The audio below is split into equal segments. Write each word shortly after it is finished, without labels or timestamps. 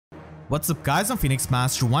What's up guys, I'm Phoenix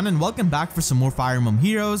Master 1 and welcome back for some more Fire Emblem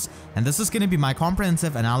Heroes, and this is going to be my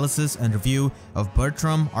comprehensive analysis and review of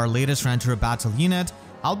Bertram, our latest Rancher Battle unit.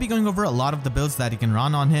 I'll be going over a lot of the builds that you can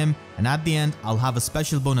run on him, and at the end I'll have a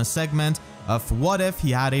special bonus segment of what if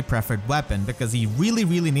he had a preferred weapon, because he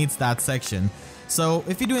really needs that section. So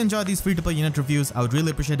if you do enjoy these free-to-play unit reviews, I would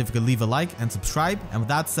really appreciate if you could leave a like and subscribe, and with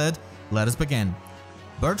that said, let us begin.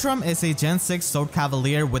 Bertram is a Gen 6 Sword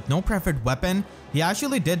Cavalier with no preferred weapon. He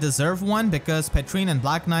actually did deserve one because Petrine and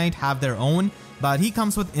Black Knight have their own, but he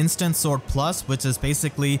comes with Instant Sword Plus, which is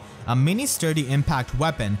basically a mini sturdy impact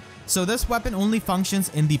weapon. So this weapon only functions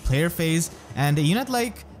in the player phase, and a unit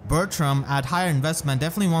like Bertram at higher investment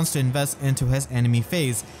definitely wants to invest into his enemy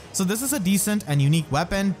phase. So this is a decent and unique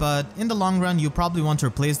weapon, but in the long run you probably want to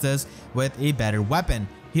replace this with a better weapon.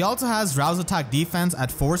 He also has Rouse Attack Defense at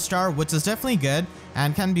 4-star, which is definitely good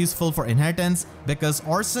and can be useful for inheritance because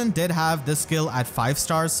Orson did have this skill at 5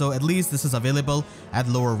 stars, so at least this is available at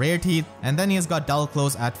lower rarity, and then he has got Dull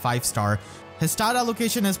Close at 5-star. His stat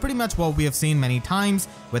allocation is pretty much what we have seen many times,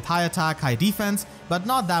 with high attack, high defense, but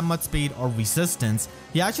not that much speed or resistance.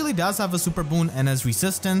 He actually does have a super boon in his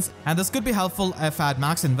resistance, and this could be helpful if at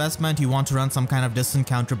max investment you want to run some kind of distant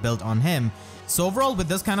counter build on him. So overall, with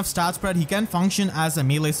this kind of stat spread, he can function as a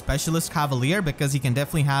melee specialist cavalier because he can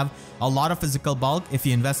definitely have a lot of physical bulk if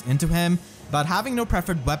you invest into him. But having no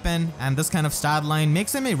preferred weapon and this kind of stat line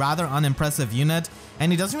makes him a rather unimpressive unit,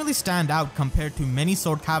 and he doesn't really stand out compared to many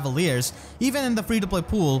sword cavaliers, even in the free-to-play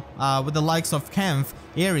pool with the likes of Kempf,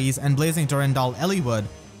 Ares, and Blazing Durandal Eliwood.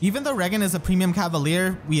 Even though Regan is a premium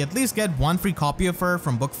cavalier, we at least get one free copy of her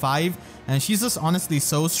from book 5, and she's just honestly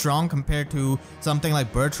so strong compared to something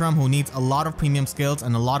like Bertram, who needs a lot of premium skills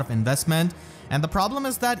and a lot of investment. And the problem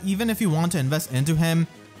is that even if you want to invest into him,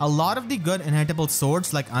 a lot of the good inheritable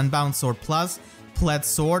swords like Unbound Sword Plus, Pledge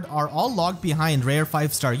Sword are all locked behind rare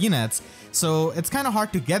 5-star units, so it's kind of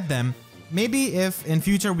hard to get them. Maybe if in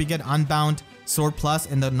future we get Unbound Sword Plus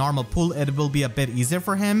in the normal pool, it will be a bit easier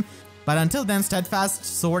for him. But until then, Steadfast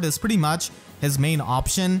Sword is pretty much his main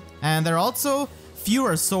option, and there are also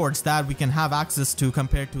fewer swords that we can have access to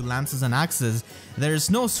compared to lances and axes. There's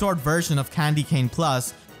no sword version of Candy Cane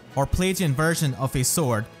Plus or Pelagian version of a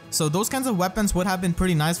sword. So those kinds of weapons would have been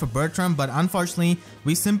pretty nice for Bertram, but unfortunately,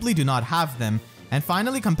 we simply do not have them. And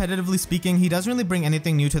finally, competitively speaking, he doesn't really bring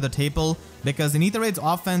anything new to the table because in Aether Raid's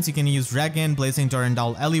offense, you can use Regan, Blazing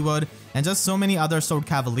Durandal Eliwood, and just so many other sword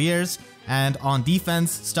cavaliers. And on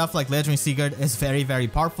defense, stuff like Legendary Sigurd is very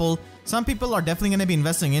powerful. Some people are definitely going to be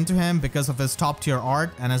investing into him because of his top tier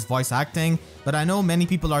art and his voice acting, but I know many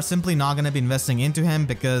people are simply not going to be investing into him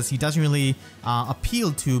because he doesn't really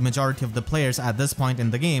appeal to majority of the players at this point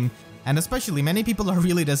in the game. And especially many people are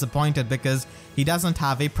really disappointed because he doesn't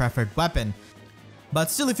have a preferred weapon. But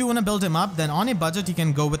still, if you want to build him up, then on a budget you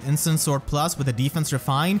can go with Instant Sword Plus with a defense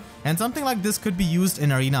refine, and something like this could be used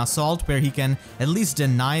in Arena Assault where he can at least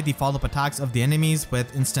deny the follow-up attacks of the enemies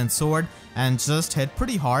with Instant Sword and just hit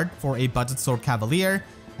pretty hard for a budget sword cavalier.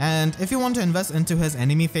 And if you want to invest into his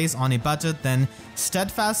enemy phase on a budget, then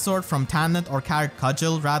Steadfast Sword from Tannet or Carrot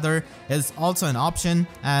Cudgel rather is also an option,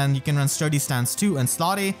 and you can run Sturdy Stance 2 and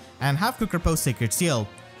Slotty and have Quick Riposte Sacred Seal.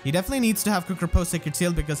 He definitely needs to have Quick Riposte Sacred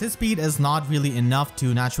Seal because his speed is not really enough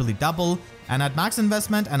to naturally double, and at max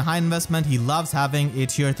investment and high investment he loves having a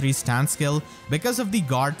tier 3 stance skill because of the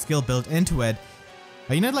guard skill built into it.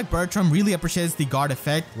 A unit like Bertram really appreciates the guard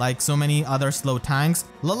effect like so many other slow tanks.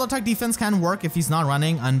 Low attack defense can work if he's not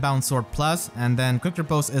running Unbound Sword Plus, and then Quick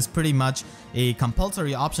Riposte is pretty much a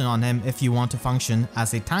compulsory option on him if you want to function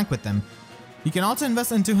as a tank with him. You can also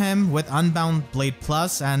invest into him with Unbound Blade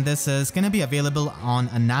Plus, and this is going to be available on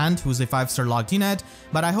Anand, who's a 5-star logged unit,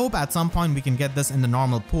 but I hope at some point we can get this in the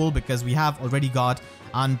normal pool because we have already got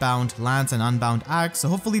Unbound Lance and Unbound Axe, so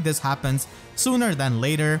hopefully this happens sooner than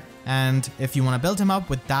later. And if you want to build him up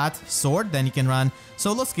with that sword, then you can run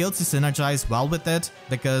solo skills to synergize well with it,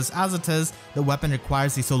 because as it is, the weapon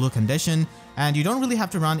requires the solo condition, and you don't really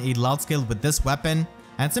have to run a loud skill with this weapon,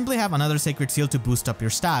 and simply have another Sacred Seal to boost up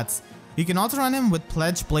your stats. You can also run him with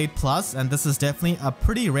Pledge Blade Plus, and this is definitely a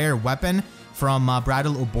pretty rare weapon from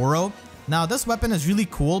Bradel Oboro. Now this weapon is really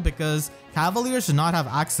cool because Cavaliers do not have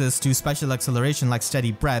access to special acceleration like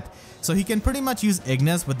Steady Breath, so he can pretty much use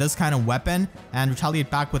Ignis with this kind of weapon and retaliate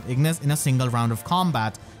back with Ignis in a single round of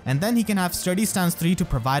combat. And then he can have Sturdy Stance 3 to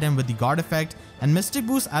provide him with the guard effect, and Mystic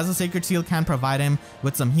Boost as a Sacred Seal can provide him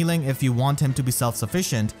with some healing if you want him to be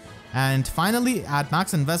self-sufficient. And finally, at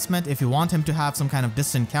max investment, if you want him to have some kind of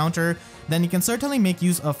distant counter, then you can certainly make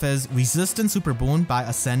use of his resistance super boon by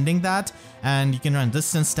ascending that, and you can run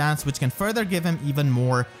distance stance, which can further give him even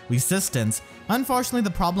more resistance. resistance. Unfortunately,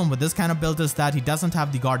 the problem with this kind of build is that he doesn't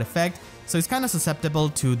have the guard effect, so he's kind of susceptible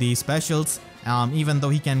to the specials, even though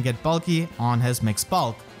he can get bulky on his mixed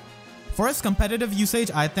bulk. For his competitive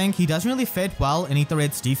usage, I think he doesn't really fit well in Aether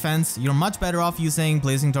defense. You're much better off using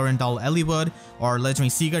Blazing Durandal Eliwood or Legendary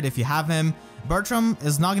Seaguard if you have him. Bertram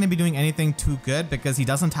is not going to be doing anything too good because he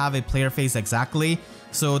doesn't have a player face exactly.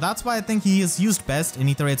 So that's why I think he is used best in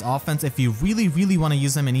Aether offense if you really want to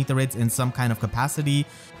use him in Aether in some kind of capacity.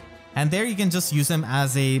 And there you can just use him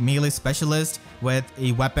as a melee specialist with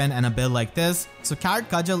a weapon and a build like this. So Carrot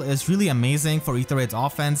Cudgel is really amazing for Aether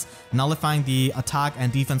offense, nullifying the attack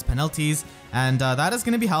and defense penalties. And that is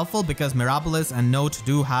going to be helpful because Mirabilis and Note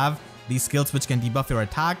do have these skills which can debuff your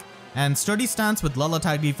attack. And Sturdy Stance with lull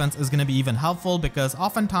attack defense is going to be even helpful because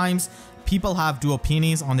oftentimes people have duo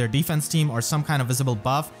peonies on their defense team or some kind of visible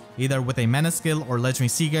buff, either with a menace skill or Legendary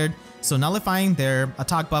Seaguard. So nullifying their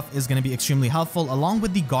attack buff is going to be extremely helpful along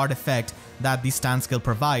with the guard effect that the stance skill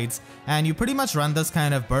provides. And you pretty much run this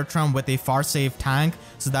kind of Bertram with a far safe tank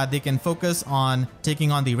so that they can focus on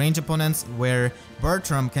taking on the range opponents, where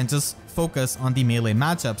Bertram can just focus on the melee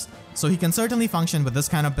matchups. So he can certainly function with this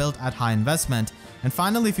kind of build at high investment. And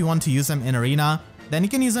finally, if you want to use him in Arena, then you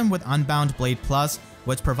can use him with Unbound Blade Plus,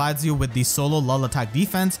 which provides you with the solo lull attack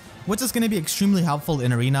defense, which is going to be extremely helpful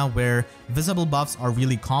in Arena where visible buffs are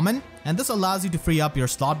really common, and this allows you to free up your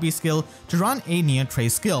slot B skill to run a near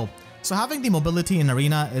trace skill. So having the mobility in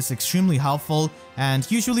Arena is extremely helpful, and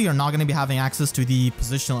usually you're not going to be having access to the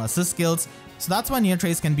positional assist skills, so that's why near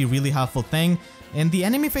trace can be a really helpful thing. In the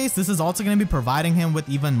enemy phase, this is also going to be providing him with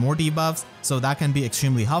even more debuffs, so that can be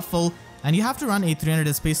extremely helpful. And you have to run a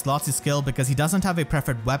 300 SP Slotsy skill because he doesn't have a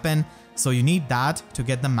preferred weapon, so you need that to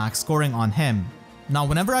get the max scoring on him. Now,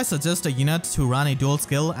 whenever I suggest a unit to run a dual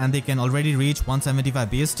skill and they can already reach 175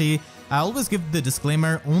 BST, I always give the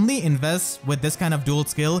disclaimer, only invest with this kind of dual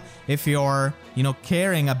skill if you're,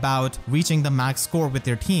 caring about reaching the max score with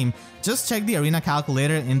your team. Just check the Arena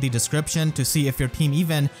calculator in the description to see if your team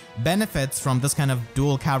even benefits from this kind of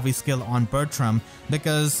dual cavalry skill on Bertram,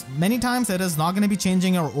 because many times it is not going to be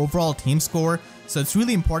changing your overall team score, so it's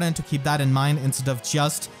really important to keep that in mind instead of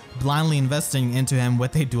just blindly investing into him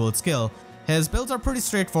with a dual skill. His builds are pretty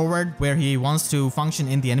straightforward, where he wants to function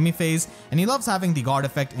in the enemy phase, and he loves having the guard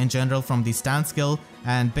effect in general from the stance skill,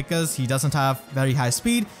 and because he doesn't have very high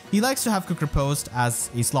speed, he likes to have Quick Riposte as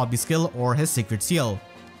a slot B skill or his secret seal.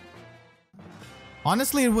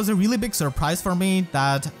 Honestly, it was a really big surprise for me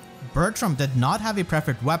that Bertram did not have a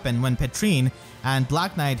preferred weapon when Petrine and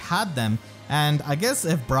Black Knight had them. And I guess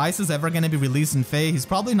if Bryce is ever going to be released in FEH, he's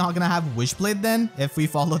probably not going to have Wishblade then, if we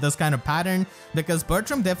follow this kind of pattern, because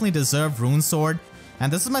Bertram definitely deserved Runesword.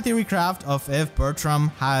 And this is my theory craft of if Bertram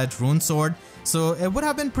had Runesword. So it would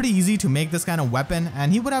have been pretty easy to make this kind of weapon,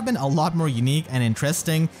 and he would have been a lot more unique and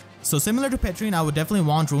interesting. So similar to Petrine, I would definitely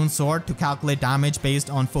want Runesword to calculate damage based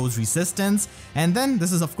on foes' resistance. And then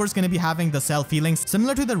this is of course going to be having the self-healing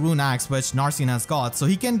similar to the Rune Axe which Narcine has got, so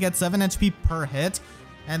he can get 7 HP per hit.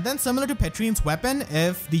 And then similar to Petrine's weapon,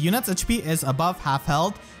 if the unit's HP is above half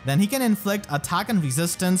health, then he can inflict attack and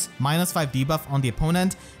resistance -5 debuff on the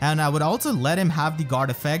opponent. And I would also let him have the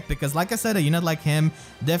guard effect because, like I said, a unit like him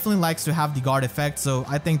definitely likes to have the guard effect, so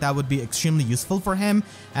I think that would be extremely useful for him.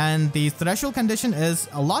 And the threshold condition is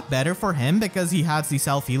a lot better for him because he has the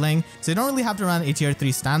self-healing, so you don't really have to run a tier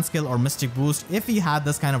 3 stand skill or mystic boost if he had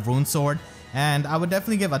this kind of rune sword. And I would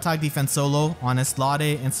definitely give attack defense solo on his slot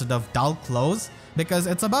A instead of dull close, because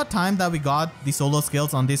it's about time that we got the solo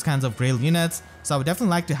skills on these kinds of Grail units, so I would definitely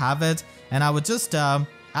like to have it. And I would just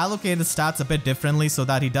allocate his stats a bit differently so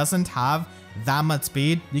that he doesn't have that much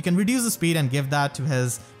speed. You can reduce the speed and give that to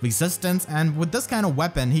his resistance, and with this kind of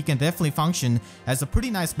weapon he can definitely function as a pretty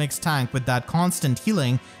nice mixed tank with that constant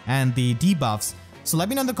healing and the debuffs. So let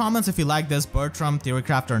me know in the comments if you like this Bertram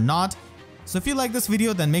Theorycraft or not. So if you like this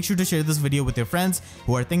video, then make sure to share this video with your friends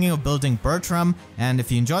who are thinking of building Bertram. And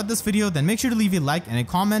if you enjoyed this video, then make sure to leave a like and a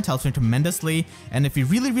comment, helps me tremendously. And if you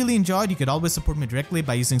really enjoyed, you could always support me directly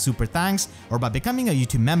by using super thanks or by becoming a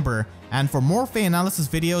YouTube member. And for more FEH analysis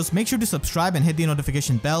videos, make sure to subscribe and hit the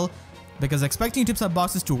notification bell, because expecting YouTube sub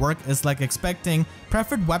boxes to work is like expecting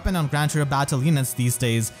preferred weapon on Grand Hero battle units these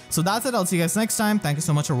days. So that's it, I'll see you guys next time. Thank you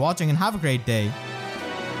so much for watching and have a great day.